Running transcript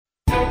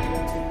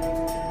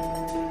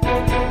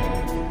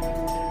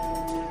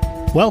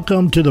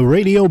Welcome to the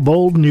Radio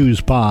Bold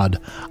News Pod.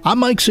 I'm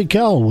Mike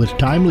Sikel with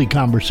timely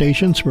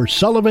conversations for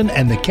Sullivan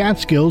and the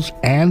Catskills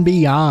and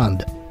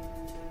beyond.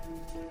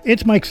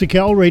 It's Mike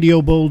Sikel,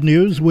 Radio Bold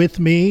News. With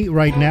me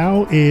right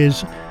now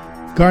is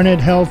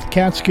Garnet Health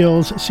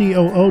Catskills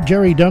COO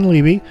Jerry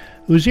Dunleavy,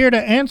 who's here to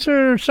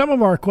answer some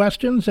of our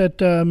questions that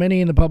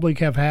many in the public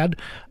have had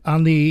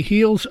on the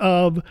heels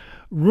of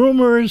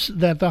rumors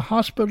that the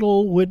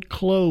hospital would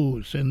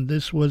close. And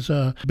this was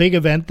a big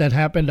event that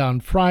happened on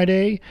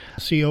Friday.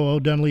 COO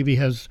Dunleavy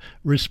has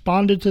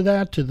responded to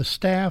that, to the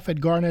staff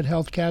at Garnet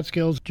Health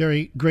Catskills.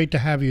 Jerry, great to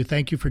have you.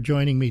 Thank you for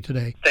joining me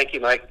today. Thank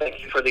you, Mike.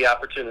 Thank you for the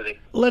opportunity.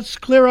 Let's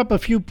clear up a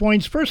few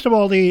points. First of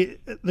all, the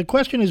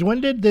question is, when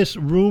did this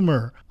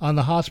rumor on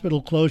the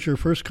hospital closure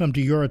first come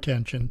to your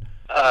attention?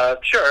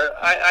 Sure.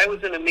 I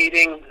was in a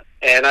meeting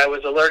and I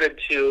was alerted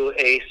to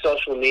a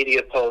social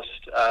media post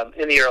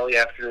in the early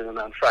afternoon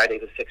on Friday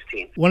the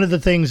 16th. One of the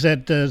things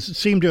that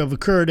seemed to have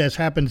occurred, as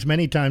happens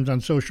many times on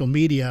social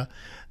media,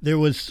 there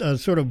was a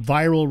sort of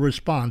viral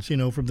response,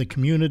 from the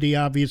community,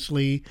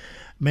 obviously.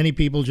 Many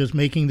people just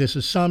making this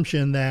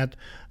assumption that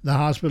the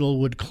hospital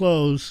would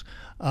close.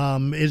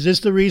 Is this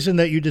the reason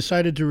that you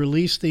decided to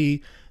release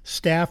the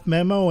staff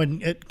memo?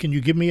 And can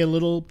you give me a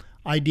little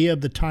idea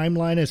of the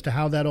timeline as to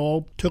how that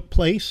all took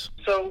place?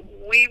 So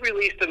we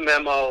released a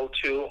memo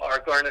to our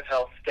Garnet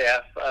Health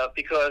staff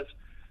because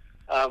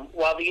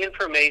while the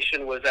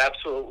information was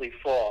absolutely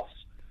false,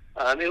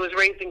 it was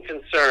raising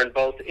concern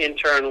both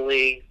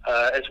internally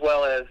as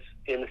well as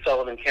in the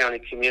Sullivan County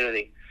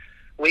community.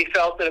 We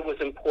felt that it was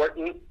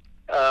important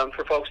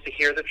for folks to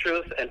hear the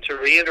truth and to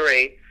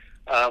reiterate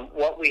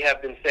what we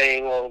have been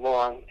saying all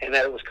along, and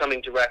that it was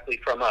coming directly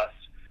from us.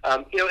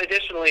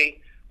 Additionally,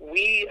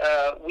 we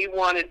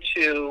wanted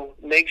to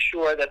make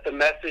sure that the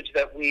message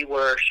that we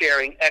were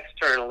sharing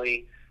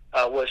externally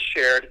was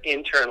shared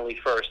internally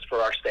first for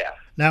our staff.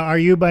 Now, are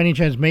you by any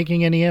chance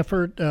making any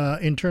effort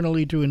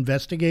internally to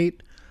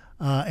investigate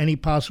any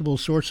possible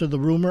source of the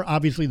rumor?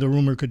 Obviously, the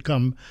rumor could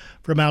come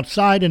from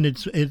outside, and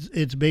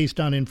it's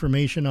based on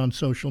information on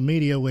social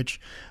media,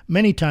 which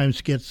many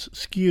times gets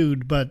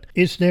skewed. But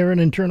is there an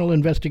internal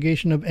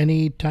investigation of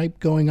any type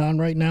going on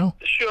right now?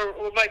 Sure.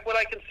 Well, Mike, what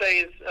I can say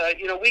is,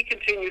 we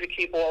continue to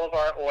keep all of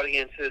our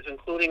audiences,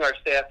 including our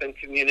staff and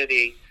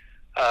community,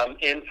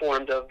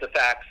 informed of the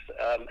facts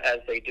as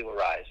they do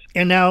arise.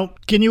 And now,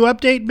 can you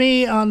update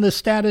me on the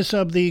status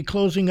of the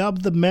closing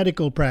of the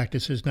medical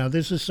practices? Now,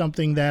 this is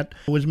something that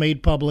was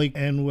made public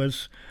and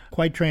was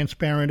quite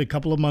transparent a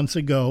couple of months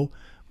ago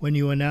when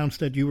you announced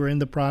that you were in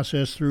the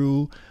process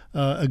through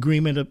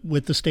agreement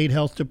with the state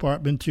health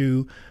department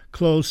to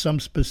close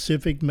some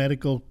specific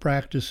medical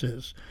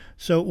practices.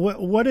 So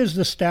what is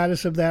the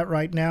status of that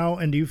right now?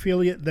 And do you feel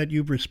that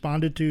you've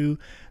responded to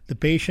the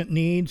patient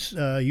needs?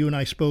 You and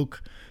I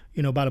spoke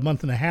about a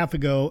month and a half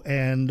ago,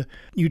 and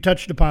you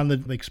touched upon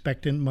the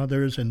expectant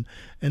mothers and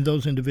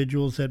those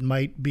individuals that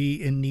might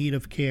be in need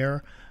of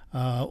care.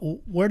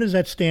 Where does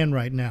that stand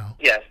right now?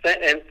 Yes,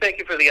 and thank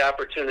you for the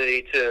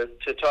opportunity to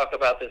talk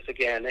about this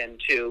again and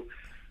to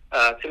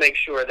make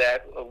sure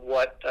that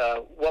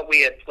what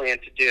we had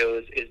planned to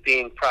do is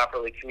being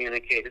properly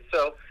communicated.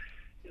 So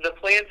the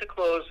plan to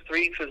close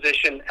 3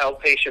 physician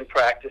outpatient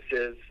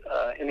practices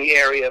in the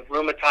area of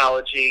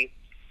rheumatology,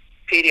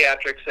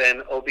 pediatrics,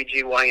 and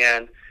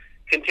OBGYN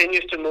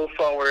continues to move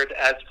forward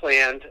as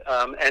planned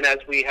and as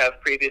we have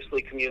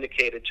previously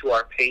communicated to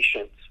our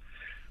patients.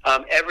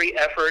 Every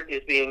effort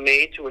is being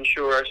made to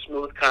ensure a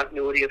smooth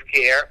continuity of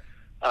care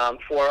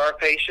for our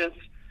patients.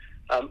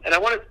 And I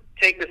want to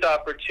take this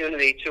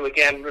opportunity to,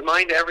 again,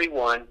 remind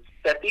everyone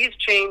that these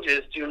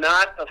changes do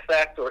not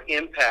affect or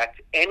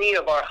impact any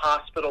of our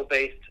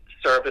hospital-based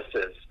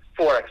services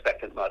for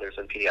expectant mothers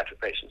and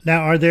pediatric patients.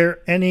 Now, are there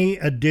any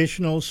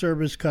additional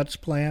service cuts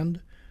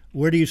planned?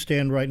 Where do you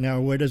stand right now?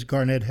 Where does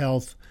Garnet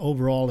Health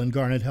overall and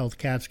Garnet Health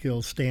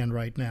Catskills stand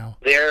right now?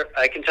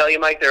 I can tell you,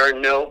 Mike, there are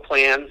no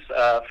plans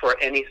for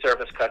any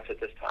service cuts at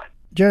this time.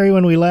 Jerry,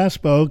 when we last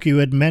spoke, you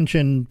had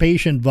mentioned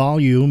patient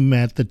volume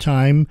at the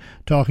time,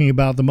 talking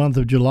about the month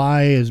of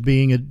July as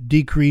being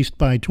decreased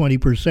by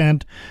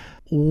 20%.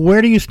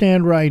 Where do you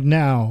stand right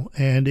now,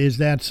 and is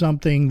that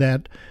something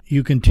that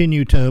you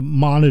continue to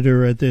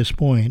monitor at this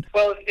point?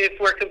 Well, if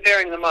we're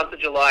comparing the month of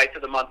July to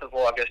the month of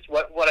August,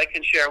 what I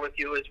can share with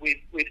you is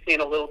we've seen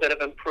a little bit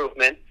of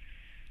improvement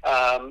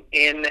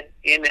in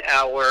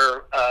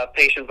our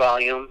patient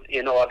volume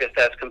in August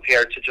as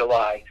compared to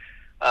July.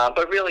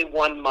 But really,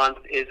 1 month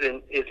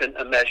isn't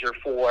a measure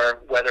for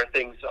whether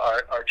things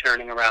are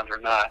turning around or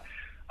not.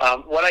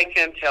 What I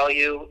can tell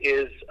you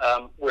is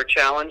we're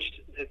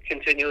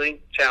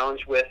continually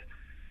challenged with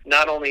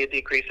not only a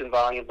decrease in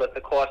volume, but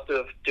the cost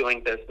of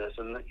doing business.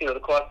 And, the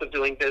cost of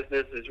doing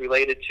business is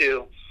related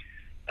to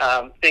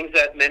things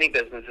that many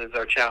businesses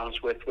are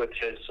challenged with,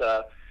 which is,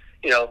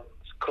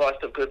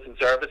 cost of goods and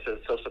services,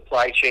 so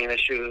supply chain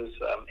issues,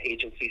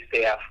 agency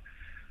staff.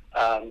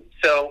 Our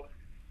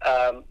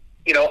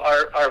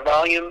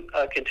volume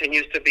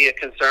continues to be a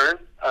concern,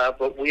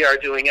 but we are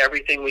doing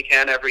everything we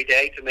can every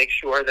day to make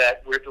sure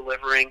that we're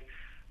delivering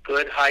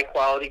good,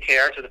 high-quality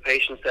care to the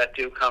patients that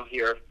do come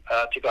here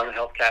to Garnet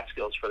Health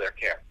Catskills for their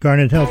care.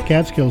 Garnet Health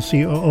Catskills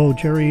COO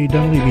Jerry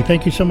Dunleavy,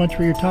 thank you so much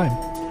for your time.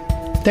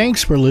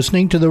 Thanks for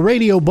listening to the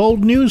Radio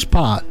Bold News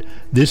Pod.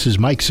 This is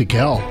Mike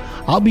Sikel.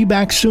 I'll be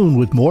back soon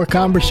with more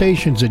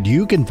conversations that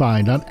you can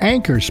find on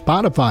Anchor,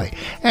 Spotify,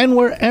 and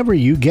wherever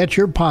you get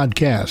your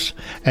podcasts,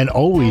 and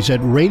always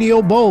at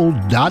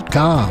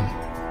radiobold.com.